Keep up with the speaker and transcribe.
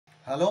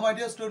Hello my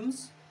dear students,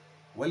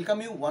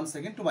 welcome you once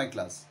again to my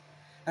class,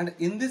 and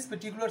in this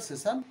particular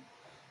session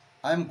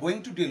I am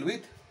going to deal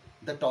with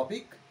the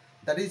topic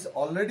that is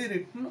already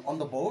written on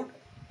the board,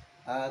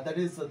 that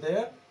is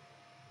there,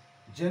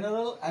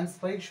 general and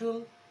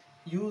special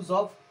use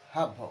of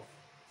have verb.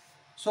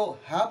 So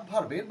have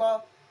verb বা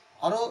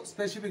আরো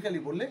specifically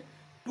বললে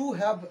to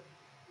have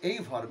এই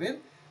ভার্বের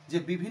যে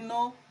বিভিন্ন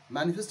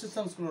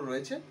ম্যানিফেস্টেশনসগুলো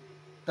রয়েছে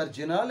তার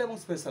general এবং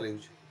special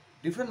use.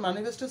 Different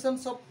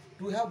manifestations of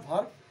to have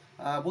verb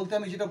বলতে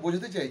আমি যেটা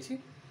বোঝাতে চাইছি,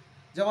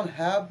 যেমন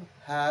হ্যাভ,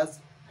 হ্যাজ,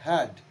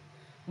 হ্যাড,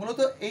 মূলত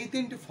এই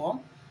তিনটি ফর্ম।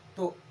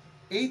 তো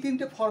এই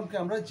তিনটে ফর্মকে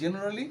আমরা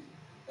জেনারেলি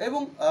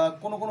এবং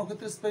কোনো কোনো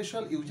ক্ষেত্রে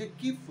স্পেশাল ইউজে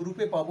কী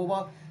রূপে পাবো বা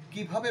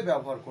কীভাবে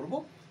ব্যবহার করব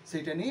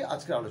সেইটা নিয়ে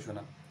আজকের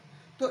আলোচনা।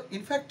 তো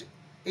ইনফ্যাক্ট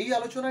এই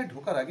আলোচনায়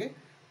ঢোকার আগে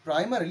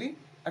প্রাইমারিলি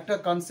একটা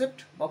কনসেপ্ট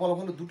বা বলা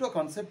ভালো দুটো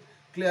কনসেপ্ট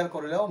ক্লিয়ার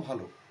করে নেওয়া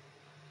ভালো।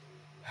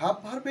 হ্যাভ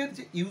ভার্বের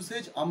যে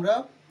ইউসেজ আমরা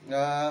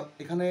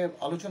এখানে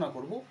আলোচনা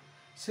করব,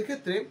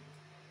 সেক্ষেত্রে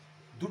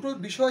দুটো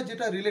বিষয়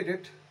যেটা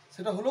রিলেটেড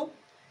সেটা হলো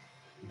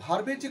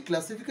ভার্বের যে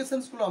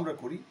ক্লাসিফিকেশনসগুলো আমরা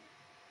করি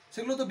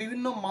সেগুলো তো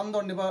বিভিন্ন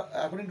মানদণ্ডে বা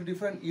অ্যাকর্ডিং টু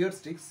ডিফারেন্ট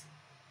ইয়ারস্টিক্স,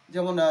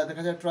 যেমন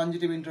দেখা যায়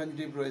ট্রানজিটিভ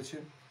ইনট্রানজিটিভ রয়েছে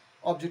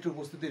অবজেক্টের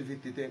উপস্থিতির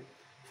ভিত্তিতে,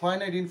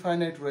 ফাইনাইট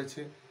ইনফাইনাইট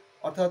রয়েছে,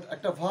 অর্থাৎ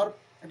একটা ভার্ব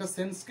একটা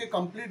সেন্সকে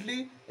কমপ্লিটলি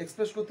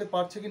এক্সপ্রেস করতে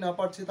পারছে কি না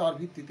পারছে তার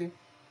ভিত্তিতে।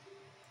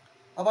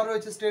 আবার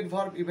রয়েছে স্টেট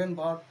ভার্ব, ইভেন্ট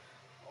ভার্ব,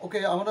 ওকে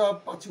আমরা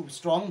পাচ্ছি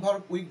স্ট্রং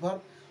ভার্ব, উইক ভার্ব,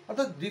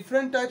 অর্থাৎ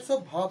ডিফারেন্ট টাইপস অফ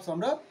ভার্বস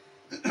আমরা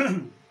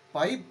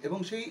পাই এবং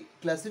সেই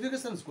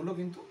ক্লাসিফিকেশনসগুলো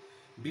কিন্তু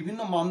বিভিন্ন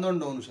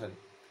মানদণ্ড অনুসারে।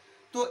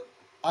 তো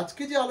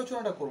আজকে যে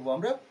আলোচনাটা করব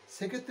আমরা,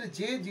 সেক্ষেত্রে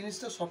যে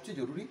জিনিসটা সবচেয়ে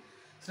জরুরি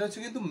সেটা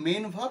হচ্ছে কিন্তু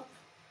মেন ভার্ব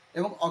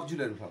এবং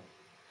অক্সিলারি ভার্ব।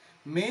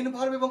 মেন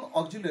ভার্ব এবং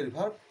অক্সিলারি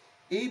ভার্ব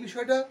এই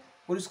বিষয়টা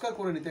পরিষ্কার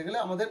করে নিতে গেলে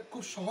আমাদের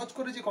খুব সহজ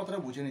করে যে কথাটা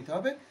বুঝে নিতে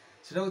হবে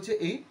সেটা হচ্ছে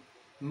এই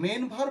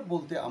মেন ভার্ব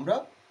বলতে আমরা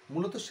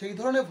মূলত সেই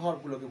ধরনের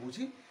ভার্বগুলোকে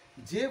বুঝি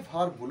যে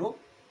ভার্বগুলো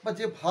বা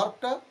যে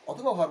ভার্বটা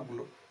অথবা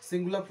ভার্বগুলো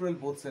সিঙ্গুলার প্লুরাল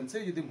বোথ সেন্সে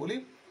যদি বলি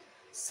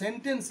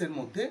সেন্টেন্সের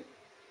মধ্যে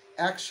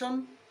অ্যাকশন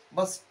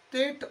বা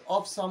স্টেট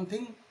অফ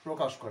সামথিং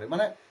প্রকাশ করে।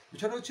 মানে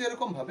বিষয়টা হচ্ছে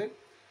এরকমভাবে,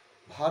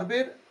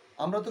 ভার্বের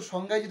আমরা তো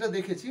সংজ্ঞায় যেটা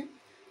দেখেছি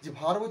যে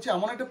ভার্ব হচ্ছে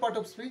এমন একটা পার্ট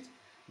অফ স্পিচ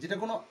যেটা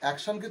কোনো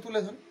অ্যাকশনকে তুলে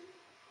ধরে,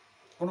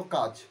 কোনো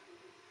কাজ,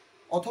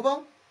 অথবা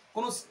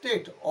কোনো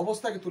স্টেট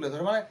অবস্থাকে তুলে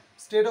ধরে, মানে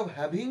state of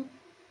having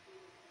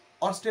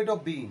R state of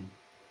being.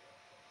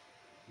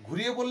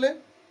 ঘুরিয়ে বললে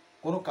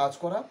কোনো কাজ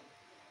করা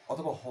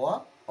অথবা হওয়া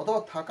অথবা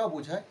থাকা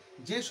বোঝায়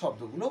যে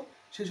শব্দগুলো,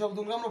 সেই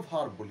শব্দগুলো আমরা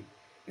ভার্ব বলি।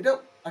 এটা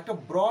একটা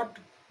ব্রড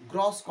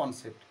গ্রস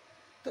কনসেপ্ট।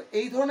 তো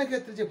এই ধরনের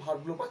ক্ষেত্রে যে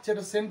ভার্বগুলো পাচ্ছে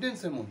একটা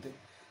সেন্টেন্সের মধ্যে,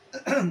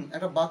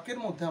 একটা বাক্যের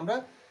মধ্যে আমরা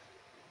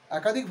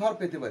একাধিক ভার্ব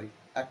পেতে পারি,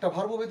 একটা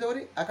ভার্বও পেতে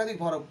পারি, একাধিক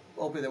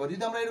ভার্বও পেতে পারি।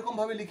 যদি আমরা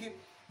এরকমভাবে লিখি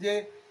যে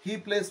হি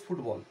প্লেস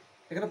ফুটবল,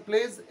 এখানে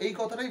প্লেস এই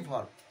কথাটাই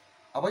ভার্ব।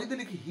 আবার যদি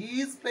লিখি হি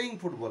ইজ প্লেয়িং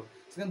ফুটবল,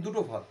 সেখানে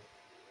দুটো ভার্ব,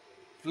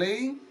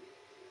 প্লেয়িং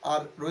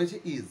আর রয়েছে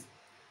ইজ।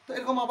 তো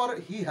এরকম আবার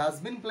he has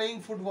been playing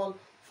football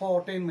for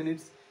 10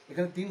 minutes,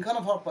 এখানে তিনখানা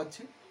ভার্ব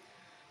পাচ্ছি।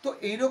 তো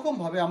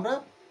এইরকমভাবে আমরা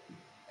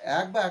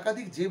এক বা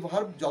একাধিক যে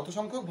ভার্ব, যত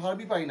সংখ্যক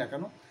ভার্বই পাই না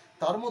কেন,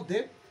 তার মধ্যে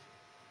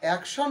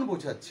অ্যাকশান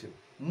বোঝাচ্ছে,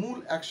 মূল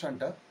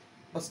অ্যাকশানটা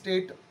বা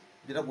স্টেট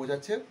যেটা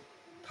বোঝাচ্ছে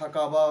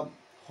থাকা বা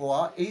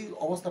হওয়া, এই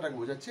অবস্থাটাকে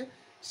বোঝাচ্ছে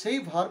সেই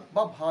ভার্ব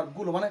বা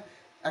ভার্বগুলো, মানে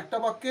একটা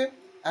বাক্যে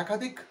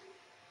একাধিক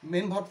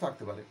মেন ভার্ব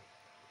থাকতে পারে,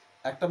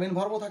 একটা মেন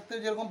ভার্বও থাকতে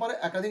যেরকম পারে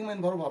একাধিক মেন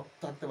ভার্ব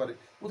থাকতে পারে।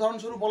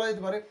 উদাহরণস্বরূপ বলা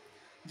যেতে পারে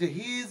যে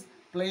he is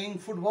playing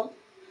football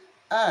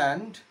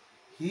and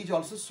he is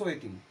also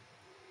sweating,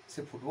 say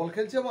football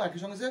খেলছে এবং একই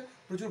সঙ্গে সে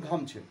প্রচুর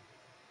ঘামছে।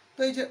 তো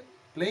এই যে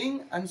প্লেয়িং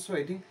অ্যান্ড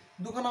সোয়েটিং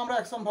দুখানা আমরা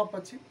অ্যাকশন ভাব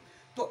পাচ্ছি।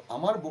 তো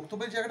আমার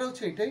বক্তব্যের জায়গাটা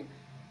হচ্ছে এটাই,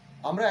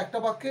 আমরা একটা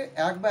বাক্যে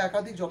এক বা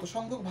একাধিক যত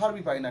সংখ্যক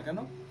ভার্বই পাই না কেন,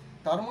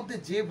 তার মধ্যে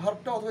যে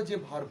ভার্বটা অথবা যে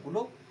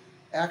ভার্বগুলো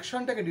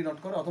অ্যাকশনটাকে ডিনোট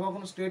করে অথবা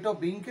কোনো স্টেট অফ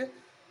বিইংকে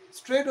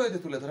স্ট্রেট ওয়েতে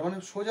তুলে ধরে, মানে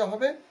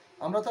সোজাভাবে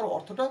আমরা তার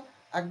অর্থটা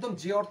একদম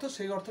যে অর্থ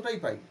সেই অর্থটাই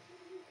পাই।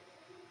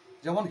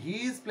 যেমন হি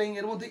ইজ প্লেয়িং,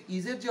 এর মধ্যে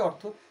ইজের যে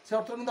অর্থ সে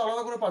অর্থটা কিন্তু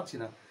আলাদা করে পাচ্ছি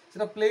না,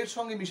 সেটা প্লেয়ের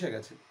সঙ্গে মিশে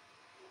গেছে।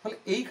 ফলে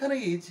এইখানে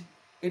ইজ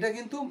এটা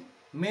কিন্তু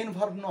মেন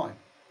ভার্ব নয়।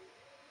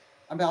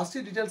 আমি আসছি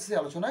ডিটেলসে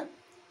আলোচনায়।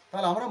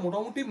 তাহলে আমরা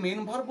মোটামুটি মেন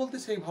ভার্ব বলতে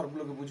সেই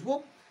ভার্বগুলোকে বুঝবো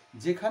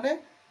যেখানে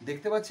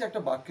দেখতে পাচ্ছি একটা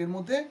বাক্যের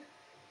মধ্যে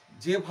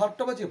যে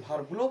ভার্বটা বা যে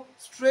ভার্বগুলো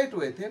স্ট্রেট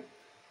ওয়েতে,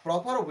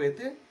 প্রপার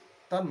ওয়েতে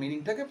তার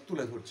মিনিংটাকে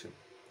তুলে ধরছে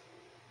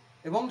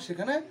এবং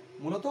সেখানে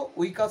মূলত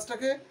ওই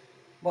কাজটাকে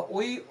বা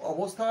ওই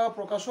অবস্থা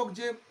প্রকাশক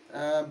যে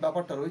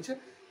ব্যাপারটা রয়েছে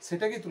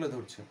সেটাকেই তুলে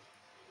ধরছে।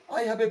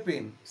 I have a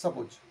pen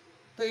suppose,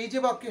 তো এই যে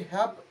বাক্যে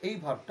হ্যাভ এই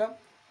ভার্বটা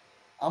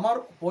আমার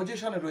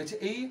পজিশনে রয়েছে,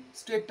 এই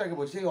স্টেটটাকে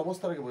বোঝাচ্ছে, এই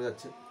অবস্থাটাকে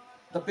বোঝাচ্ছে।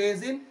 The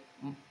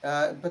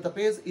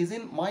page is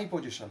in my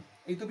position,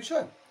 এই তো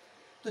বিষয়।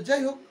 তো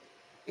যাই হোক,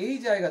 এই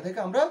জায়গা থেকে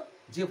আমরা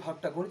যে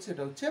ভার্বটা করছি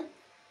সেটা হচ্ছে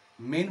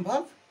main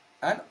verb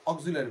and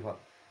auxiliary verb.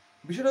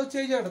 বিষয়টা হচ্ছে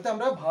এই জায়গাটাতে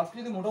আমরা ভার্বকে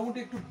যদি মোটামুটি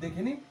একটু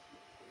দেখে নিই,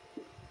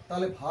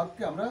 তাহলে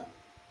ভার্বকে আমরা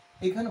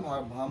এখানে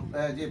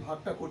যে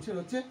ভার্বটা করছি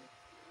হচ্ছে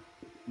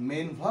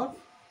main verb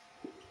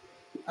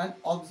and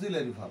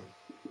auxiliary verb,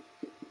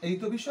 এই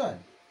তো বিষয়।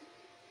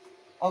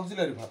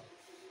 Auxiliary verb.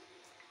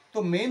 তো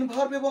মেন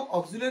ভার্ব এবং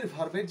অক্সিলারি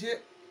ভার্বের যে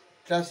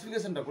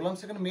ক্লাসিফিকেশনটা করলাম,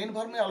 সেখানে মেন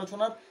ভার্ব নিয়ে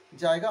আলোচনার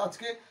জায়গা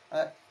আজকে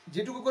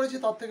যেটুকু করেছি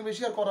তার থেকে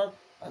বেশি আর করার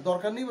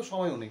দরকার নেই বা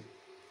সময়ও নেই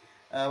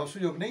বা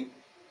সুযোগ নেই।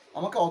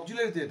 আমাকে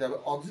অক্সিলারিতে যেতে হবে।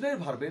 অক্সিলারি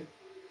ভার্বের,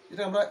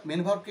 যেটা আমরা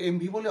মেন ভার্বকে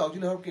এমভি বলি,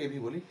 অক্সিলারি ভার্বকে এভি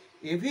বলি,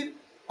 এভির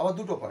আবার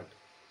দুটো পার্ট।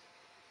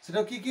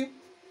 সেটা কি কি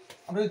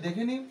আমরা যদি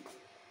দেখে নিই।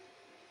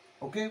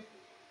 ওকে,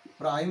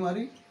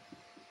 প্রাইমারি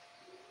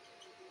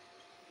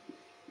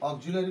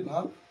অক্সিলারি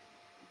ভার্ব,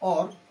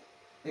 और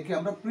একে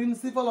আমরা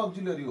প্রিন্সিপাল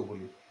অক্সিলারিও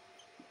বলি।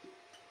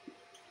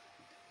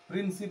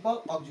 প্রিন্সিপাল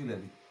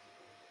অক্সিলারি,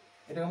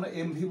 এটাকে আমরা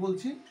এমভি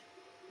বলছি,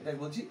 এটাকে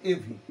বলছি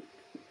এভি।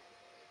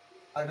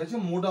 আর এটা হচ্ছে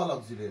মোডাল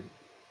অক্সিলারি।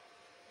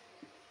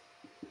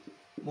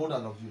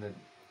 মোডাল অক্সিলারি,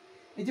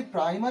 এই যে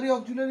প্রাইমারি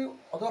অক্সিলারি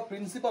অথবা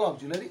প্রিন্সিপাল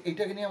অক্সিলারি,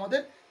 এইটাকে নিয়ে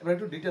আমাদের এবার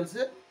একটু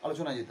ডিটেলসে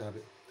আলোচনায় যেতে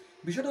হবে।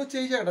 বিষয়টা হচ্ছে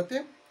এই জায়গাটাতে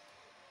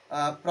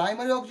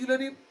প্রাইমারি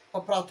অক্সিলারি বা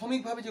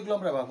প্রাথমিকভাবে যেগুলো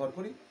আমরা ব্যবহার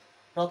করি,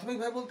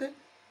 প্রাথমিকভাবে বলতে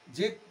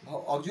যে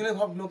অক্সিলারি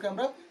ভার্বগুলোকে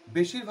আমরা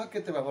বেশিরভাগ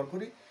ক্ষেত্রে ব্যবহার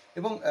করি,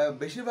 এবং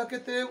বেশিরভাগ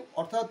ক্ষেত্রে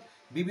অর্থাৎ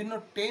বিভিন্ন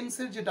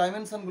টেন্সের যে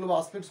ডাইমেনশনগুলো বা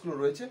আসপেক্টসগুলো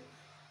রয়েছে,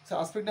 সে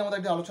আসপেক্ট নিয়ে আমাদের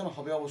একটা আলোচনা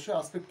হবে অবশ্যই।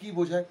 আসপেক্ট কী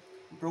বোঝায়,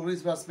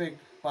 প্রোগ্রেসিভ আসপেক্ট,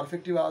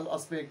 পারফেক্টিভ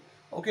আসপেক্ট,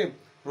 ওকে,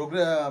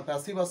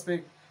 passive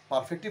aspect,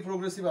 perfective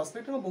progressive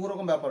aspect, এবং বহু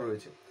রকম ব্যাপার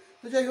রয়েছে।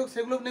 তো যাই হোক,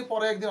 সেগুলো নিয়ে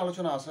পরে একদিন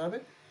আলোচনা আসা হবে।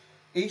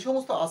 এই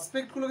সমস্ত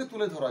আসপেক্টগুলোকে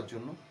তুলে ধরার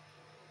জন্য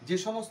যে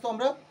সমস্ত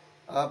আমরা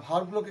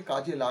ভার্বগুলোকে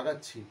কাজে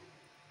লাগাচ্ছি,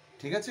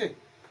 ঠিক আছে,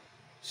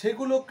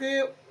 সেগুলোকে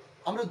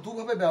আমরা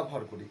দুভাবে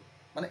ব্যবহার করি।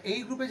 মানে এই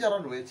গ্রুপে যারা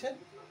রয়েছে,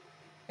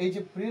 এই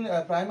যে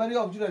প্রাইমারি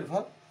অক্সিলারি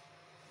ভার্ব,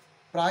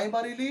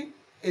 প্রাইমারিলি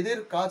এদের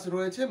কাজ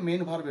রয়েছে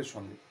মেন ভার্বের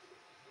সঙ্গে,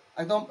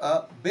 একদম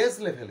বেস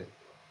লেভেলে,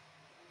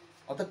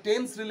 অর্থাৎ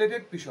টেন্স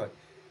রিলেটেড বিষয়।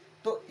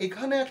 তো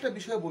এখানে একটা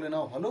বিষয় বলে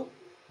নেওয়া ভালো,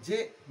 যে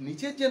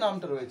নিচের যে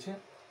নামটা রয়েছে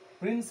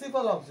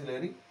প্রিন্সিপাল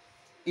অক্সিলারি,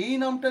 এই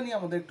নামটা নিয়ে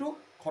আমাদের একটু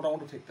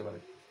খটামটো থাকতে পারে।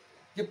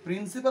 যে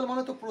প্রিন্সিপাল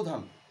মানে তো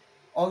প্রধান,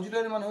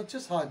 অক্সিলারি মানে হচ্ছে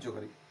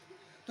সাহায্যকারী।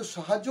 তো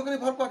সাহায্যকারী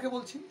ভার্ব কাকে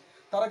বলছি,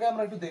 তার আগে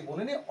আমরা একটু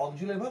বলে নিই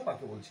অক্সিলারি ভার্ব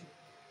কাকে বলছি।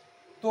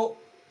 তো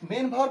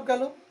মেন ভার্ব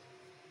গেল,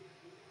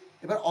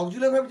 এবার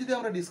অক্সিলারি ভার্ব যদি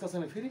আমরা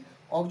ডিসকাশনে ফিরি,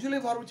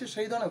 অক্সিলারি ভার্ব হচ্ছে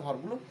সেই ধরনের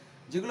ভার্বগুলো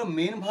যেগুলো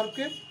মেন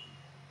ভার্বকে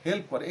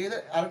হেল্প করে।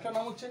 এদের আরেকটা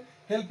নাম হচ্ছে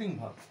হেল্পিং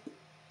ভার্ব,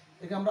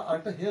 একে আমরা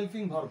আরেকটা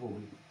হেল্পিং ভার্ব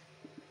বলি।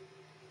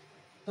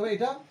 তবে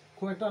এটা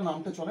খুব একটা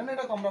নামটা চলে না,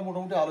 এটা আমরা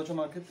মোটামুটি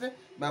আলোচনার ক্ষেত্রে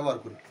ব্যবহার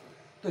করি।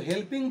 তো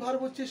হেল্পিং ভার্ব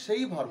হচ্ছে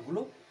সেই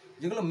ভার্বগুলো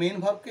যেগুলো মেন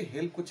ভার্বকে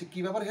হেল্প করছে। কী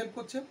ব্যাপার হেল্প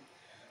করছে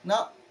না,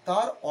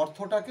 তার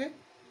অর্থটাকে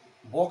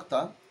বক্তা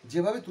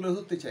যেভাবে তুলে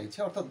ধরতে চাইছে,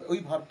 অর্থাৎ ওই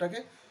ভার্বটাকে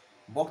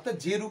বক্তা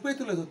যে রূপে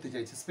তুলে ধরতে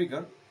চাইছে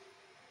স্পিকার,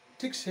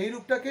 ঠিক সেই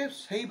রূপটাকে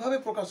সেইভাবে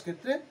প্রকাশ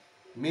ক্ষেত্রে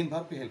মেন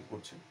ভার্বকে হেল্প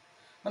করছে।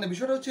 মানে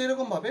বিষয়টা হচ্ছে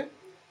এরকমভাবে,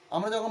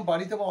 আমরা যখন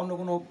বাড়িতে বা অন্য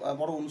কোনো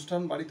বড়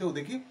অনুষ্ঠান বাড়িতেও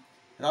দেখি,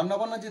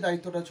 রান্নাবান্নার যে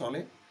দায়িত্বটা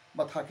চলে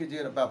বা থাকে, যে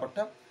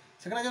ব্যাপারটা,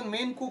 সেখানে একজন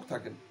মেন কুক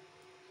থাকেন,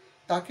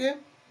 তাকে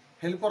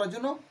হেল্প করার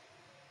জন্য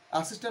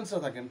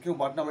অ্যাসিস্ট্যান্টসরা থাকেন, কেউ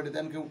বাটনা বেটে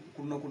দেন, কেউ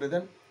কুটনো কুটে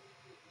দেন।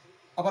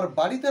 আবার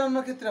বাড়িতে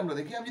রান্নার ক্ষেত্রে আমরা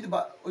দেখি, আমি যদি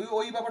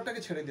ওই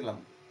ব্যাপারটাকে ছেড়ে দিলাম,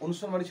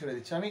 অনুষ্ঠান বাড়ি ছেড়ে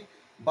দিচ্ছি, আমি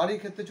বাড়ির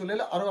ক্ষেত্রে চলে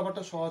এলে আরও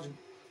ব্যাপারটা সহজ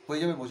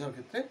হয়ে যাবে বোঝার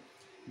ক্ষেত্রে,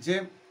 যে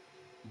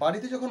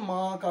বাড়িতে যখন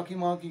মা,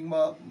 কাকিমা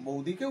কিংবা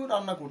বৌদি কেউ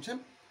রান্না করছেন,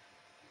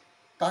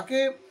 তাকে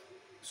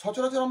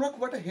সচরাচর আমরা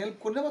খুব একটা হেল্প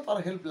করলে বা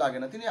তার হেল্প লাগে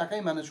না, তিনি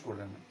একাই ম্যানেজ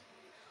করলেন না।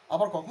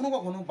 আবার কখনো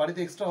কখনো বাড়িতে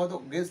এক্সট্রা হয়তো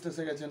গেস্ট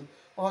এসে গেছেন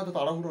বা হয়তো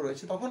তাড়াহুড়ো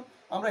রয়েছে, তখন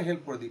আমরা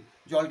হেল্প করে দিই,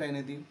 জলটা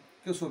এনে দিই,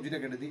 কেউ সবজিটা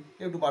কেটে দিই,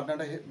 কেউ একটু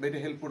বাটনাটা বেটে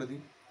হেল্প করে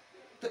দিই।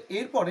 তো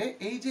এরপরে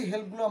এই যে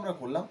হেল্পগুলো আমরা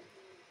করলাম,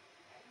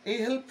 এই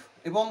হেল্প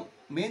এবং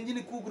মেন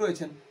যিনি কুক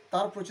রয়েছেন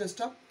তার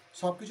প্রচেষ্টা,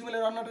 সব কিছু মিলে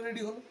রান্নাটা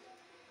রেডি হলো।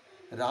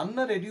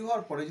 রান্না রেডি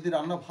হওয়ার পরে যদি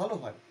রান্না ভালো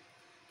হয়,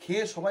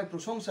 খেয়ে সবাই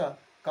প্রশংসা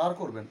কার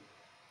করবেন,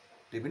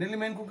 ডেফিনেটলি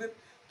মেন কুকের।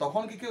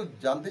 তখন কি কেউ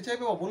জানতে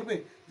চাইবে বা বলবে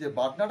যে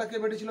বাটনাটা কে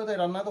বেটেছিল, তাই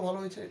রান্না তো ভালো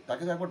হয়েছে,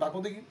 তাকে একবার ডাকো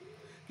দেখি,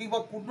 কিংবা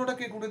কুটনোটা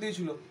কে কুটে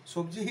দিয়েছিল,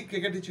 সবজি কে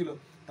কেটেছিল,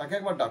 তাকে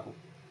একবার ডাকো।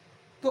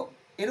 তো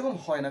এরকম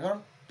হয় না, কারণ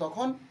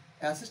তখন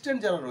অ্যাসিস্ট্যান্ট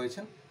যারা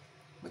রয়েছেন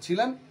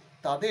ছিলেন,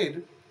 তাদের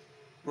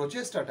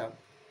প্রচেষ্টাটা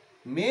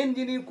মেন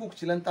যিনি কুক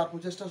ছিলেন তার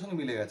প্রচেষ্টার সঙ্গে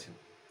মিলে গেছে।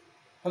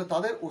 ফলে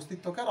তাদের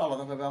অস্তিত্বকে আর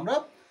আলাদাভাবে আমরা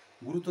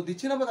গুরুত্ব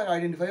দিচ্ছি না বা তাকে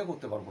আইডেন্টিফাইও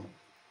করতে পারবো না।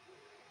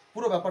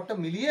 পুরো ব্যাপারটা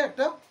মিলিয়ে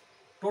একটা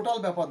টোটাল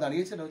ব্যাপার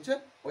দাঁড়িয়েছে, এটা হচ্ছে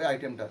ওই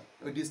আইটেমটা,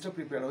 ওই ডিশটা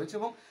প্রিপেয়ার হয়েছে,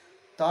 এবং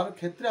তার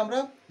ক্ষেত্রে আমরা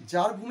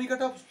যার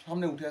ভূমিকাটা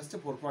সামনে উঠে আসছে,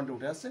 ফোরফ্রন্টে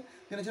উঠে আসছে,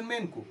 তিনি হচ্ছেন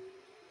মেন কুক।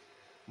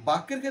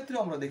 বাক্যের ক্ষেত্রে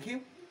আমরা দেখি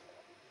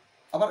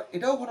আবার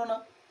এটাও ঘটনা,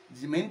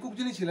 যে মেন কুক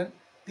যিনি ছিলেন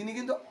তিনি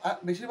কিন্তু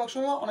বেশিরভাগ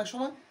সময়, অনেক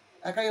সময়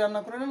একাই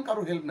রান্না করে নেন,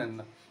 কারোর হেল্প নেন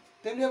না।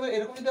 তেমনিভাবে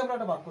এরকম যদি আমরা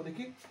একটা বাক্য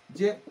দেখি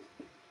যে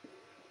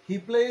হি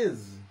প্লেজ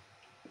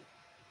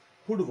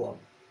ফুটবল,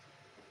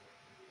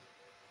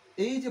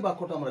 এই যে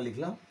বাক্যটা আমরা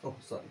লিখলাম,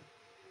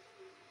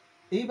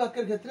 এই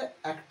বাক্যের ক্ষেত্রে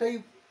একটাই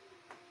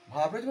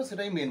ভার্ব রয়েছে,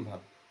 সেটাই মেন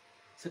ভার্ব,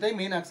 সেটাই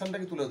মেন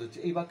অ্যাকশনটাকে তুলে ধরছে।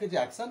 এই বাক্যে যে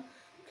অ্যাকশন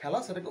খেলা,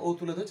 সেটাকে ও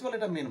তুলে ধরছে, বলে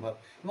এটা মেন ভার্ব,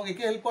 এবং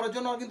একে হেল্প করার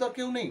জন্য আর কিন্তু আর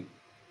কেউ নেই,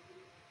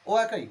 ও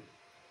একাই।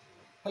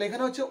 ফলে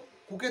এখানে হচ্ছে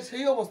কুকের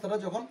সেই অবস্থাটা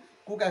যখন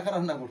কুক একা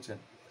রান্না করছেন।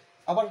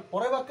 আবার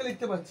পরের বাক্যে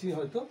লিখতে পাচ্ছি,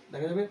 হয়তো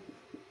দেখা যাবে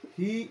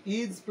he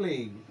is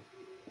playing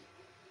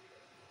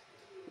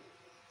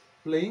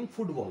playing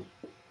football.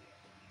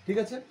 ঠিক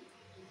আছে,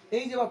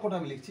 এই যে বাক্যটা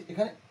আমি লিখছি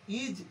এখানে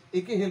ইজ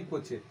একে হেল্প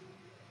করছে।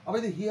 আবার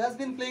যদি he has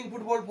been playing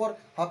football for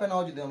half an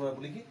hour যদি আমরা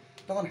লিখি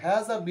তখন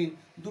হ্যাজ আর বিন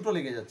দুটো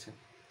লেগে যাচ্ছে।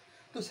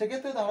 তো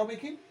সেক্ষেত্রে দাঁড়াবে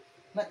কি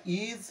না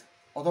ইজ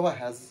অথবা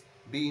হ্যাজ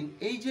বিন,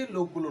 এই যে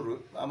লোকগুলো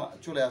আমার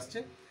চলে আসছে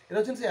এটা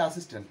হচ্ছেন সেই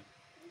অ্যাসিস্ট্যান্ট।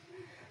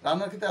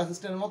 রান্নার ক্ষেত্রে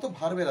অ্যাসিস্ট্যান্টের মতো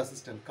ভার্বের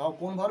অ্যাসিস্ট্যান্ট,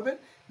 কোন ভার্বের?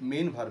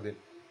 মেন ভার্বের।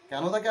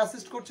 কেন তাকে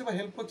অ্যাসিস্ট করছে বা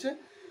হেল্প করছে?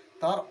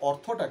 তার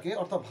অর্থটাকে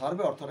অর্থাৎ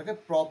ভার্বের অর্থটাকে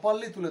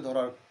প্রপারলি তুলে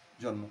ধরার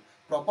জন্য।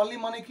 প্রপারলি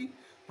মানে কি?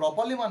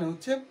 প্রপারলি মানে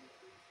হচ্ছে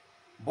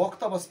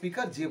বক্তা বা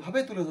স্পিকার যেভাবে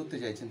তুলে ধরতে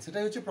চাইছেন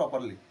সেটাই হচ্ছে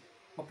প্রপারলি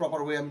বা প্রপার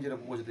ওয়ে, আমি যেটা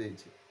বোঝাতে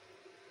চাইছি।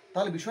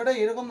 তাহলে বিষয়টা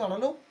এরকম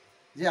দাঁড়ালো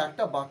যে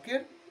একটা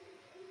বাক্যের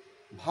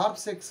ভার্ব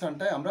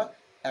সেকশনটায় আমরা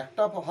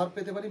একটা ভার্ব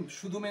পেতে পারি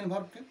শুধু মেন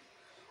ভার্বকে,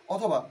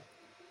 অথবা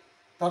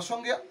তার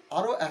সঙ্গে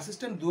আরও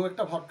অ্যাসিস্ট্যান্ট দু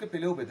একটা ভার্বকে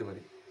পেলেও পেতে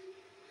পারি।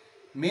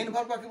 মেন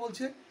ভার্ব কাকে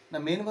বলছে না?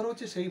 মেন ভার্ব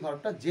হচ্ছে সেই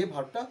ভার্বটা যে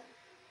ভার্বটা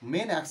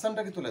মেন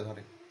অ্যাকশনটাকে তুলে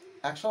ধরে,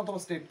 অ্যাকশন অথবা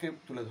স্টেটকে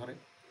তুলে ধরে,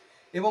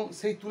 এবং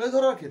সেই তুলে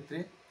ধরার ক্ষেত্রে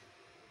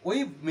ওই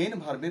মেন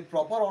ভার্বের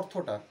প্রপার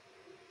অর্থটা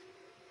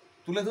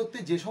তুলে ধরতে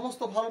যে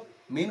সমস্ত ভার্ব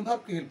মেন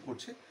ভার্বকে হেল্প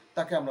করছে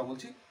তাকে আমরা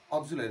বলছি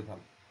অক্সিলারি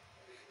ভার্ব।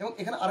 এবং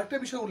এখানে আরেকটা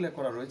বিষয় উল্লেখ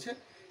করা রয়েছে,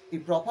 এই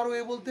প্রপার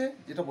ওয়ে বলতে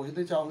যেটা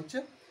বোঝাতে চাওয়া হচ্ছে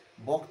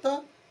বক্তা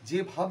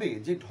যেভাবে,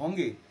 যে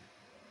ঢঙ্গে,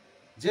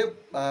 যে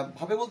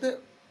ভাবে বলতে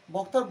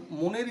বক্তার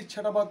মনের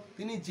ইচ্ছাটা বা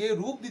তিনি যে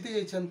রূপ দিতে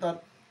চাইছেন তার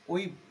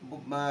ওই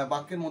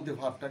বাক্যের মধ্যে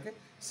ভার্বটাকে,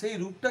 সেই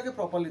রূপটাকে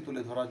প্রপারলি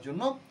তুলে ধরার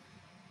জন্য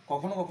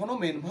কখনো কখনো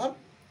মেন ভার্ব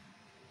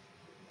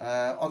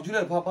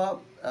অক্সিলারি ভার্ব বা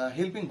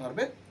হেল্পিং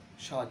ভার্বের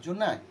সাহায্য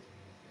নেয়।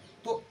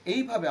 তো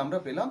এইভাবে আমরা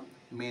পেলাম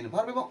মেন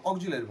ভার্ব এবং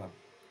অক্সিলারি ভার্ব।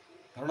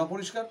 ধারণা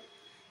পরিষ্কার?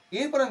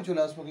 এরপরে আমি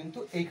চলে আসবো কিন্তু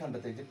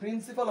এইখানটাতে যে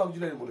প্রিন্সিপাল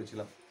অক্সিলারি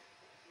বলেছিলাম।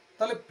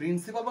 তাহলে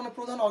প্রিন্সিপাল মানে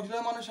প্রধান,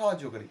 অক্সিলারি মানে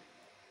সাহায্যকারী।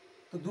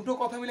 তো দুটো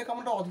কথা মিলে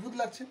কেমনটা অদ্ভুত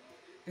লাগছে।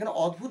 এখানে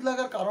অদ্ভুত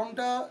লাগার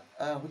কারণটা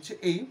হচ্ছে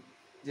এই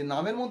যে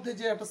নামের মধ্যে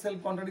যে একটা সেলফ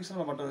কন্ট্রাডিকশন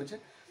ব্যাপারটা রয়েছে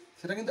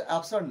সেটা কিন্তু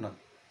অ্যাবসার্ড নয়,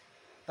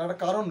 তার একটা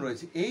কারণ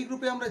রয়েছে। এই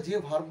গ্রুপে আমরা যে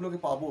ভার্বগুলোকে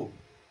পাবো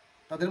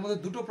তাদের মধ্যে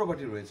দুটো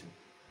প্রপার্টি রয়েছে,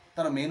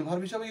 তারা মেন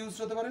ভার্ব হিসাবে ইউজ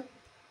হতে পারে,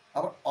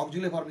 আবার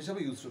অক্সিলারি ভার্ব হিসাবে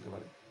ইউজ হতে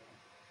পারে।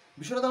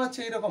 বিষয়টা দাঁড়াচ্ছে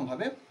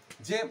এইরকমভাবে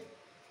যে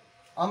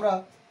আমরা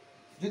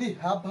যদি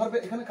হ্যাভ ভার্বে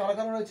এখানে কারা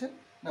কারা রয়েছে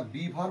না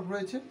বি ভার্ব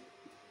রয়েছে,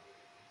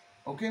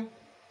 ওকে,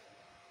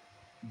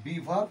 be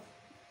verb,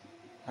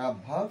 have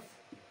verb,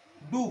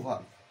 do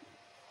verb.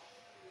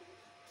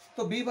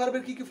 তো বি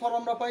ভার্বের কি কি ফর্ম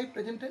আমরা পাই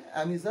প্রেজেন্টে?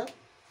 অ্যাম, ইজ, আর,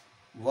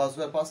 ওয়াজ,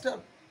 ওয়্যার, পাস্টে, আর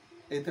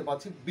এতে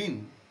পাচ্ছি বিন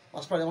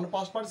পাস্ট পার্টিসিপল। আমরা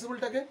পাস্ট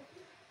পার্টিসিপলটাকে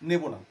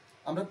নেব না,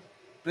 আমরা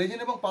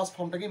প্রেজেন্ট এবং পাস্ট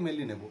ফর্মটাকে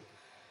মেনলি নেব।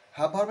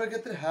 হ্যাভ ভার্বের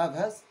ক্ষেত্রে হ্যাভ,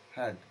 হ্যাজ,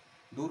 হ্যাড।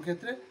 ডুর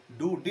ক্ষেত্রে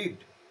ডু, ডিড।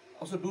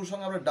 অবশ্য ডুর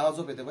সঙ্গে আমরা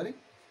ডাজও পেতে পারি।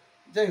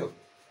 যাই হোক,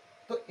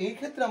 তো এই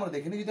ক্ষেত্রে আমরা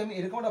দেখে নিই, যদি আমি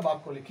এরকম একটা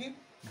বাক্য লিখি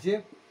যে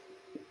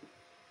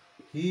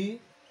he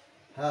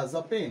has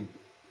a pen,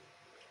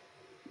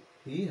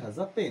 he has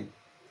a pen,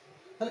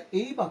 তাহলে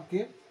এই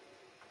বাক্যে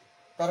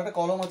তার একটা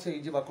কলম আছে,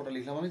 এই যে বাক্যটা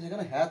লিখলাম আমি,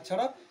 যেখানে হ্যাজ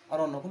ছাড়া আর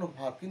অন্য কোনো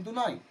ভার্ব কিন্তু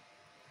নাই।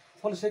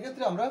 ফলে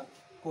সেক্ষেত্রে আমরা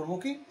করবো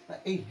কি না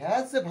এই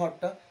হ্যাজ যে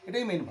ভার্বটা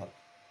এটাই মেন ভার্ব।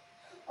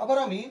 আবার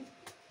আমি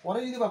পরে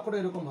যদি বাক্যটা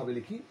এরকম ভাবে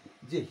লিখি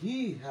যে he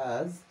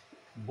has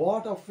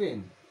bot a pen,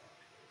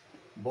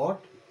 bot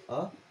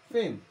a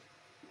pen,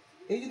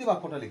 এই যদি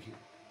বাক্যটা লিখি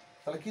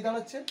তাহলে কি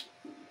দাঁড়াচ্ছে?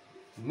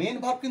 মেন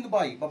ভার্ব কিন্তু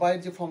বাই বা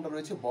বাইয়ের যে ফর্মটা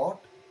রয়েছে বট,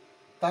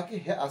 তাকে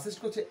অ্যাসিস্ট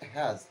করছে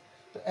হ্যাজ।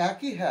 তো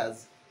একই হ্যাজ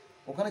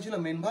ওখানে ছিল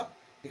মেন ভার্ব,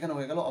 এখানে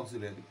হয়ে গেল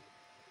অক্সিলারি।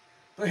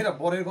 তো এটা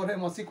বরের ঘরে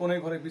মাসি কোনের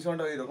ঘরে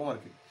বিষয়টা এরকম আর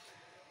কি।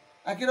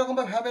 একই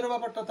রকমভাবে হ্যাভেরও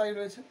ব্যাপারটা তাই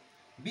রয়েছে।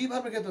 বি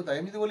ভার্বের ক্ষেত্রে তাই।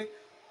 আমি যদি বলি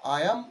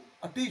আই অ্যাম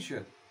আ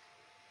টিচার,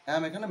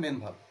 অ্যাম এখানে মেন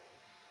ভার্ব।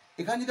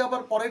 এখানে যদি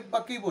আবার পরের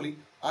বাক্যেই বলি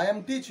আই অ্যাম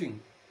টিচিং,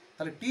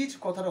 তাহলে টিচ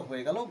কথাটা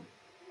হয়ে গেল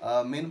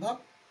মেন ভার্ব,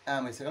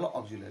 অ্যাম এসে গেল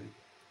অক্সিলারি।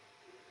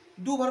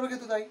 ডু ভার্বের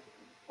ক্ষেত্রে তাই।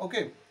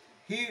 ওকে,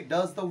 he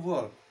does the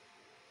work,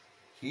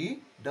 he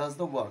does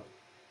the work,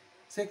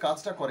 সে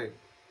কাজটা করে,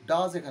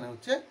 ডাজ এখানে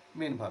হচ্ছে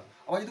মেন ভার্ব।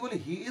 আবার যদি বলি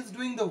he is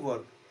doing the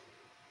work,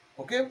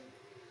 ওকে,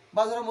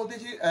 বা ধরো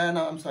বলতেছি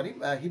না I am sorry,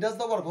 he does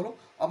the work হলো।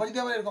 আবার যদি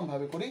আমরা এরকম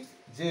ভাবে করি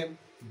যে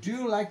do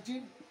you like tea,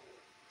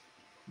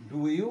 do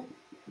you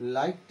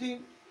like tea,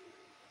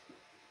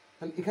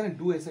 তাহলে এখানে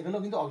ডু এসে গেল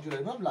কিন্তু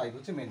অক্সিলারি ভার্ব, লাইক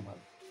হচ্ছে মেন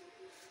ভার্ব।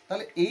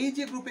 তাহলে এই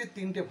যে গ্রুপে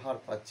তিনটে ভার্ব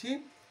পাচ্ছি,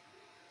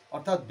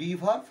 অর্থাৎ বি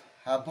ভার্ব,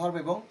 হ্যাভ ভার্ব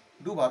এবং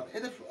ডু ভার্ব,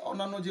 এদের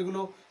অন্যান্য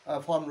যেগুলো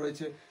ফর্ম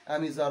রয়েছে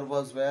অ্যাম, is, R,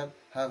 was, wire,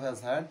 have, has,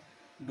 had,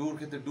 ডুর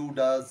ক্ষেত্রে ডু,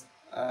 ডাজ,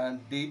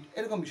 ডিড,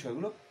 এরকম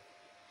বিষয়গুলো,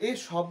 এই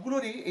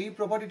সবগুলোরই এই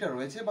প্রপার্টিটা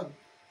রয়েছে বা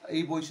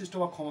এই বৈশিষ্ট্য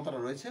বা ক্ষমতাটা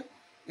রয়েছে।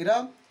 এরা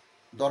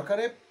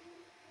দরকারে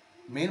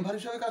মেন ভার্ব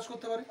হিসাবে কাজ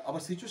করতে পারে,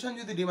 আবার সিচুয়েশন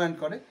যদি ডিমান্ড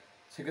করে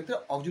সেক্ষেত্রে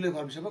অক্সিলারি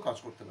ভার্ব হিসাবেও কাজ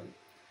করতে পারে।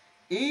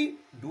 এই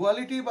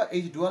ডুয়ালিটি বা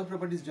এই ডুয়াল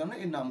প্রপার্টির জন্য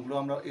এই নামগুলো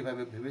আমরা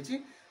এভাবে ভেবেছি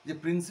যে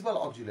প্রিন্সিপাল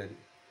অক্সিলারি।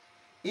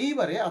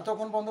 এইবারে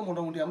এতক্ষণ পর্যন্ত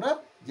মোটামুটি আমরা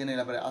জেনে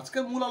নিতে পারি।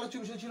 আজকের মূল আলোচ্য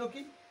বিষয় ছিল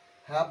কি?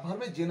 হ্যাভ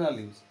ভার্বের জেনারেল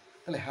ইউজ।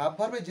 তাহলে হ্যাভ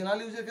ভার্বের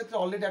জেনারেল ইউজের ক্ষেত্রে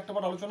অলরেডি একটা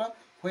বার আলোচনা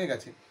হয়ে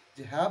গেছে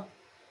যে হ্যাভ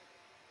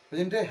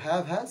প্রেজেন্টে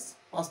হ্যাভ, হ্যাজ,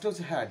 পাস্টে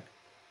হচ্ছে হ্যাড,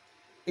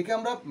 একে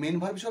আমরা মেন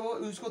ভার্ব হিসাবেও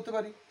ইউজ করতে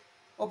পারি।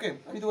 ওকে,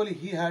 আমি তো বলি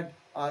he had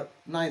R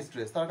nice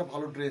dress, তার একটা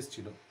ভালো ড্রেস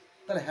ছিল,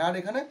 তাহলে হ্যাড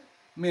এখানে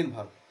মেন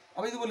ভার্ব।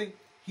 আমি যদি বলি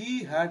he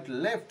had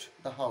left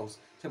the house,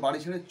 সে বাড়ি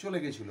ছেড়ে চলে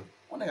গেছিল,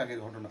 অনেক আগের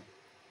ঘটনা,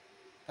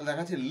 তাহলে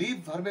দেখা যাচ্ছে লিভ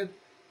ভার্বের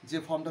যে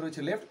ফর্মটা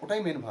রয়েছে লেফট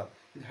ওটাই মেন ভার্ব,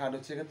 কিন্তু হ্যাড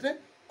হচ্ছে এক্ষেত্রে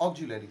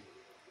অক্সিলারি।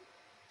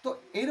 তো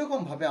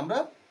এইরকমভাবে আমরা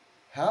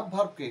হ্যাভ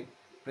ভার্বকে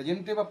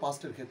প্রেজেন্টে বা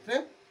পাস্টের ক্ষেত্রে,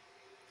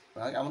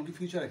 এমনকি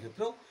ফিউচারের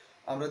ক্ষেত্রেও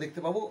আমরা দেখতে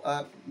পাবো।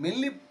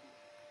 মেনলি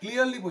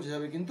ক্লিয়ারলি বোঝা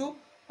যাবে কিন্তু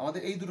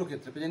আমাদের এই দুটো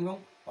ক্ষেত্রে, প্রেজেন্ট এবং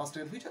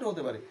পাস্টের ফিউচার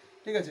হতে পারে।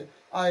 ঠিক আছে,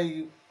 আই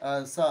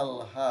শাল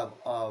হ্যাভ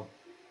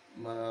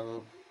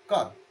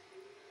কার,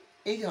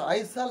 এই যে আই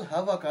শাল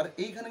হ্যাভ আ কার,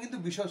 এইখানে কিন্তু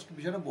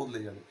বিষয়টা বদলে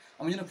যাবে।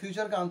 আমি যেন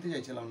ফিউচারকে আনতে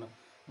চাইছিলাম না,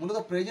 মূলত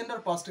প্রেজেন্ট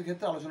আর পাস্টের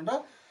ক্ষেত্রে আলোচনাটা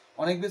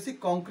অনেক বেশি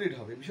কংক্রিট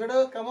হবে। বিষয়টা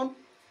কেমন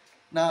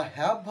না,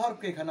 হ্যাভ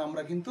ভার্বকে এখানে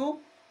আমরা কিন্তু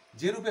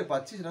যে রূপে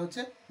পাচ্ছি সেটা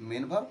হচ্ছে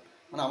মেন ভার্ব,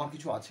 মানে আমার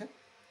কিছু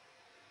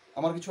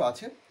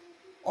আছে,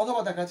 অথবা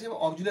দেখা যাচ্ছে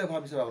অক্সিলারি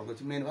ভার্ব হিসেবে ব্যবহার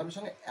করছি, মেন ভার্বের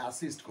সঙ্গে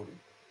অ্যাসিস্ট করে,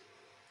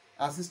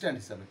 অ্যাসিস্ট্যান্ট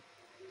হিসাবে।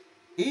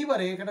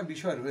 এইবারে একটা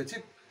বিষয় রয়েছে,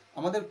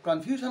 আমাদের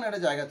কনফিউশন একটা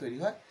জায়গা তৈরি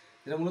হয়,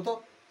 যেটা মূলত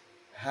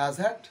হ্যাজ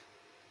হ্যাড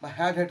বা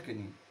হ্যাড হ্যাডকে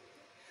নিয়ে।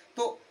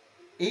 তো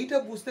এইটা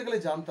বুঝতে গেলে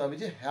জানতে হবে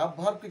যে হ্যাভ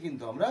ভার্বকে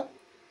কিন্তু আমরা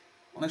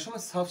অনেক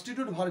সময়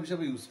সাবস্টিটিউট ভার্ব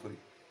হিসেবে ইউজ করি।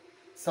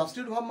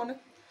 সাবস্টিটিউট ভার্ব মানে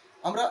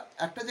আমরা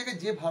একটা জায়গায়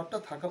যে ভার্বটা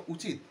থাকা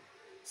উচিত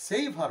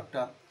সেই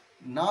ভার্বটা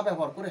না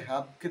ব্যবহার করে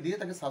হ্যাভকে দিয়ে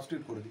তাকে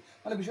সাবস্টিটিউট করে দিই।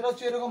 মানে বিষয়টা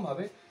হচ্ছে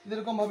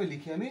এরকমভাবে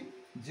লিখি আমি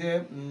যে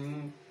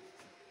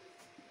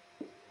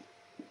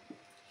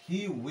he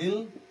will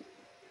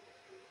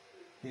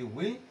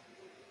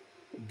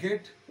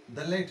get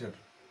the letter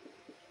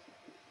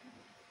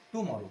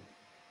tomorrow.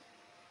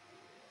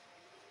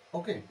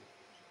 ওকে,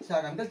 সে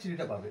আগামীকাল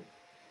চিঠিটা পাবে।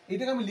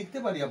 এইটাকে আমি লিখতে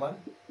পারি আবার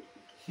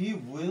he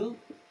will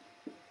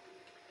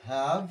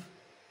have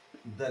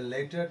the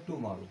letter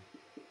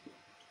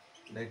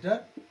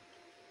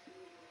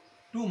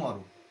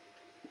tomorrow,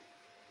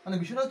 মানে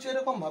বিষয়টা হচ্ছে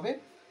এরকম ভাবে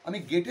আমি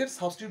গেটের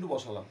সাবস্টিটিউট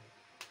বসালাম,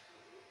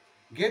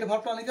 গেট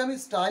ভার্বটা লিখে আমি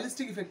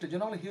স্টাইলিস্টিক ইফেক্টের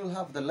জন্য he will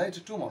have the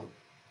letter tomorrow.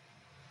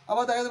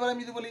 আবার দেখা যেতে পারে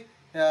আমি যদি বলি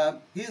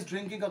he is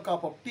drinking a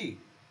cup of টি,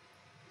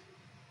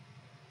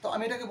 তো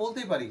আমি এটাকে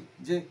বলতেই পারি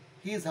যে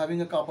he is having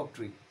a cup of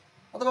টি।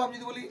 অথবা আমি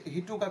যদি বলি হি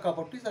টুক আ কাপ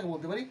অফ টি, তাকে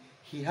বলতে পারি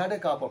he had a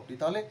cup of টি।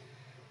 তাহলে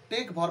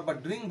টেক ভার্ব বা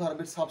ড্রিঙ্ক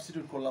ভার্বের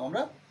সাবস্টিটিউট করলাম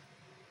আমরা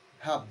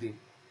হ্যাভ দিয়ে।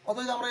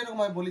 অথবা আমরা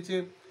এরকমভাবে বলি যে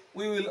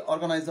we will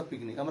organise a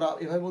picnic, আমরা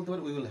এভাবে বলতে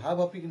পারি we will have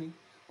a picnic,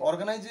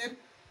 অর্গানাইজের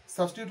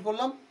substitute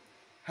করলাম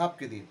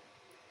হ্যাভকে দিয়ে।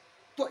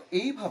 তো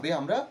এইভাবে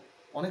আমরা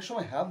অনেক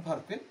সময় হ্যাভ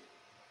ভার্বকে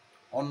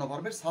অন্য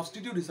ভার্বের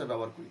সাবস্টিটিউট হিসেবে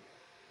ব্যবহার করি।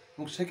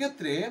 এবং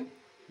সেক্ষেত্রে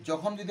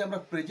যখন যদি আমরা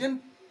প্রেজেন্ট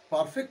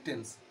পারফেক্ট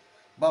টেন্স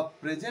বা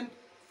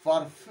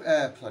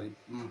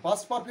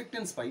পাস্ট পারফেক্ট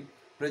টেন্স পাই,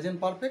 প্রেজেন্ট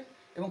পারফেক্ট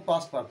এবং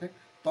পাস্ট পারফেক্ট,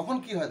 তখন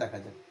কি হয় দেখা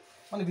যায়।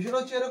 মানে বিষয়টা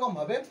হচ্ছে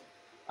এরকমভাবে,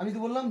 আমি তো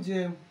বললাম যে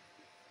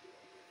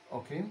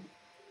ওকে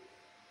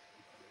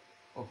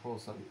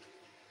sorry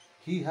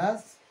he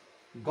has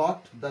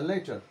got the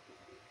letter,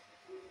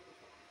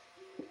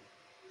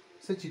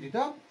 সে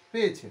চিঠিটা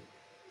পেয়েছে,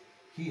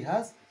 he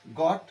has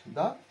got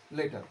the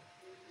letter.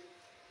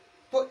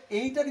 তো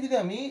এইটাকে যদি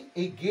আমি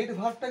এই গেট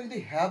ভার্বটা যদি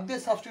হ্যাভ দিয়ে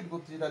সাবস্টিটিউট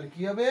করতে চাই, তাহলে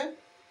কি হবে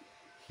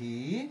he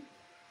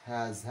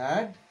has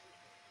had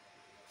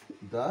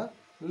the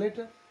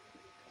letter.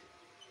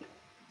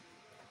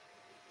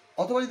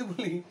 অথবা যদি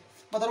বলি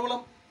বা ধরো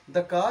বললাম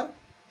the car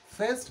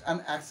faced an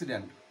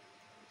accident,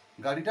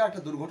 গাড়িটা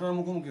একটা দুর্ঘটনার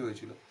মুখোমুখি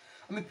হয়েছিল,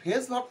 আমি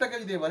ফেস ভার্বটাকে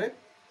যদি এবারে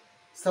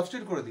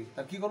সাবস্টিটিউট করে দিই,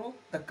 তার কি করবো,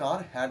 the car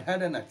had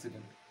an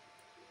accident,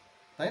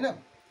 তাই না?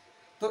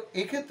 তো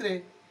এক্ষেত্রে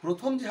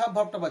প্রথম যে হ্যাভ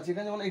ভার্বটা পাচ্ছি,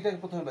 এখানে যেমন এইটাকে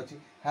প্রথমে পাচ্ছি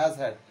হ্যাজ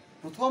হ্যাড,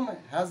 প্রথম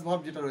হ্যাজ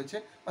ভার্ব যেটা রয়েছে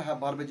বা হ্যাভ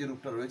ভার্বের যে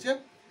রূপটা রয়েছে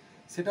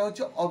সেটা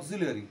হচ্ছে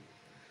অক্সিলিয়ারি।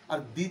 আর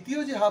দ্বিতীয়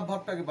যে হ্যাভ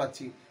ভার্বটাকে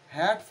পাচ্ছি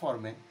হ্যাড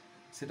ফর্মে,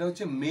 সেটা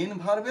হচ্ছে মেন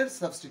ভার্বের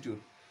সাবস্টিটিউট।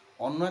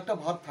 অন্য একটা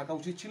ভার্ব থাকা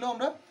উচিত ছিল,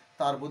 আমরা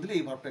তার বদলে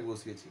এই ভার্বটাকে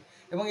বসিয়েছি।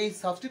 এবং এই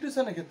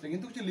সাবস্টিটিউশনের ক্ষেত্রে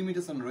কিন্তু কিছু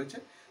লিমিটেশন রয়েছে,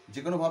 যে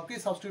কোনো ভার্বকেই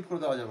সাবস্টিটিউট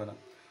করে দেওয়া যাবে না।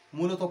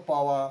 মূলত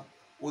পাওয়া,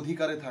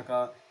 অধিকারে থাকা,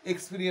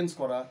 এক্সপিরিয়েন্স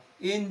করা,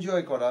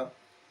 এনজয় করা,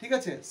 ঠিক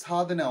আছে,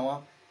 স্বাদ নেওয়া,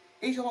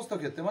 এই সমস্ত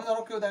ক্ষেত্রে, মানে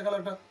ধরো কেউ দেখা গেলো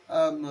একটা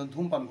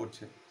ধূমপান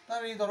করছে, তা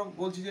আমি ধরো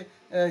বলছি যে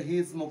he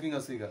is smoking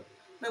a cigar,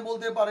 মানে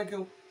বলতে পারে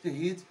কেউ যে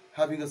he is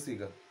having a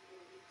cigar.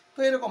 তো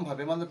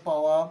এরকমভাবে মানে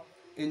পাওয়া,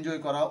 এনজয়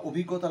করা,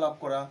 অভিজ্ঞতা লাভ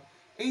করা,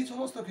 এই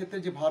সমস্ত ক্ষেত্রে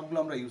যে ভার্বগুলো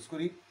আমরা ইউজ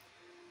করি,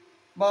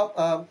 বা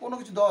কোনো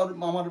কিছু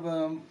আমার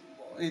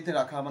এতে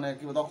রাখা, মানে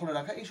কি দখলে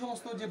রাখা, এই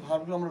সমস্ত যে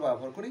ভার্বগুলো আমরা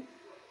ব্যবহার করি,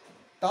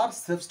 তার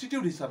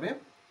সাবস্টিটিউট হিসাবে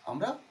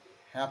আমরা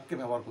হ্যাভকে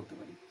ব্যবহার করতে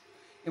পারি।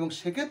 এবং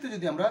সেক্ষেত্রে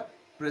যদি আমরা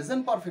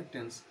প্রেজেন্ট পারফেক্ট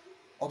টেন্স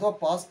অথবা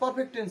পাস্ট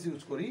পারফেক্ট টেন্স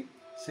ইউজ করি,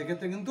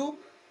 সেক্ষেত্রে কিন্তু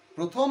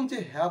প্রথম যে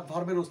হ্যাভ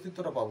ভার্বের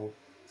অস্তিত্বটা পাবো,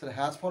 সেটা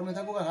হ্যাজ ফর্মে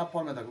থাকুক আর হ্যাভ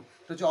ফর্মে থাকুক,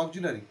 সেটা হচ্ছে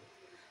অক্সিলারি।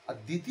 আর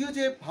দ্বিতীয়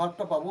যে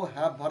ভার্বটা পাবো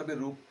হ্যাভ ভার্বের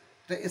রূপ,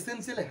 এটা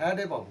এসেন্সিয়াল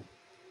হ্যাডে পাবো,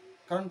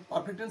 কারণ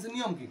পারফেক্ট টেন্সের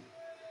নিয়ম কি,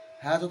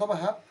 হ্যাজ অথবা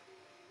হ্যাভ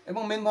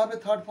এবং মেন ভার্বের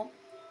থার্ড ফর্ম।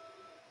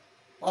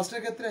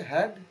 পাস্টের ক্ষেত্রে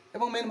হ্যাড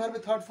এবং মেন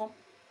ভার্বের থার্ড ফর্ম।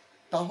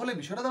 তাহলে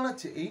বিষয়টা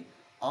দাঁড়াচ্ছে এই,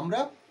 আমরা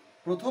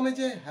প্রথমে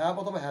যে হ্যাভ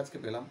অথবা হ্যাজকে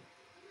পেলাম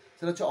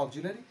সেটা হচ্ছে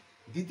অক্সিলারি,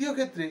 দ্বিতীয়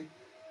ক্ষেত্রে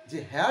যে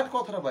হ্যাড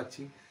কথাটা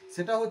পাচ্ছি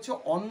সেটা হচ্ছে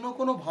অন্য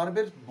কোনো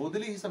ভার্বের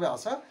বদলি হিসাবে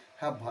আসা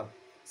হ্যাভ ভার্ব।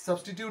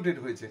 সাবস্টিটিউটেড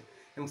হয়েছে,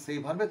 এবং সেই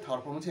ভার্বের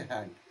থার্ড ফর্ম হচ্ছে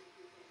হ্যাড।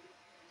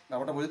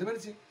 ব্যাপারটা বুঝতে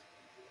পেরেছি?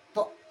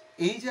 তো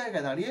এই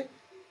জায়গায় দাঁড়িয়ে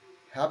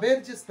হ্যাভের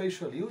যে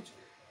স্পেশাল ইউজ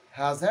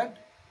হ্যাজ হ্যাড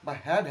বা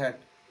হ্যাড হ্যাড,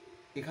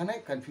 এখানে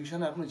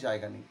কনফিউশনের কোনো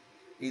জায়গা নেই।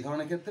 এই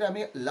ধরনের ক্ষেত্রে আমি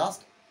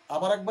লাস্ট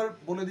আবার একবার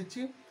বলে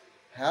দিচ্ছি,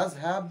 has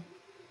have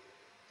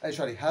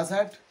has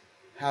had,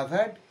 have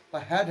had বা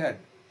had had,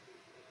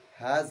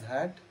 has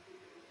had,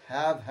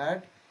 have had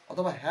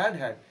অথবা হ্যাড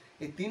হ্যাড,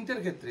 এই তিনটের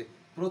ক্ষেত্রে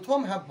প্রথম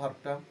হ্যাভ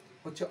ভার্বটা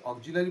হচ্ছে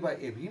অক্সিলারি বা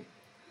এভি,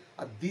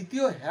 আর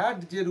দ্বিতীয় হ্যাড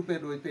যে রূপে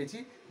পেয়েছি,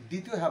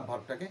 দ্বিতীয় হ্যাভ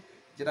ভার্বটাকে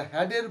যেটা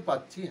হ্যাডের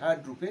পাচ্ছি হ্যাড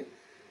রূপে,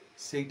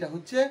 সেইটা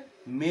হচ্ছে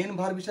মেন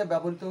ভার্ব হিসাবে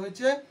ব্যবহৃত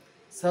হয়েছে,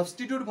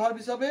 সাবস্টিটিউট ভার্ব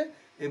হিসাবে,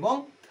 এবং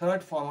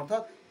থার্ড ফর্ম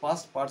অর্থাৎ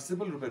পাস্ট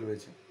পার্টিসিপল রূপে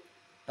রয়েছে।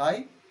 তাই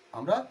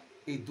আমরা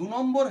এই 2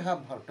 নম্বর হ্যাভ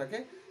ভার্বটাকে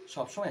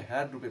সবসময়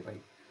হ্যাড রূপে পাই,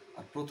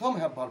 আর প্রথম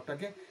হ্যাভ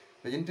ভার্বটাকে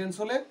প্রেজেন্ট টেন্স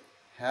হলে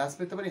হ্যাজ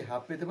পেতে পারি,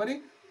 হ্যাভ পেতে পারি,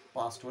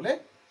 পাস্ট হলে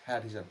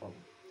হ্যাড হিসাবে পাবো।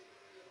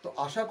 তো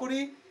আশা করি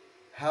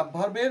হ্যাভ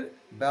ভার্বের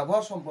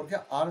ব্যবহার সম্পর্কে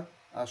আর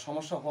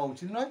সমস্যা হওয়া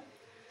উচিত নয়।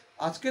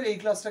 আজকের এই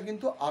ক্লাসটা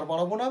কিন্তু আর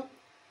বাড়াবো না,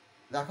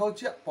 দেখা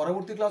হচ্ছে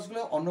পরবর্তী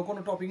ক্লাসগুলো অন্য কোনো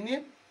টপিক নিয়ে।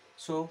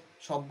 সো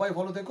সবাই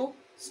ভালো থেকো,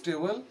 stay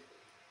well,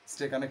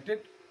 stay connected,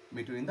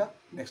 meet you in the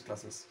next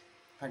classes.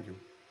 Thank you.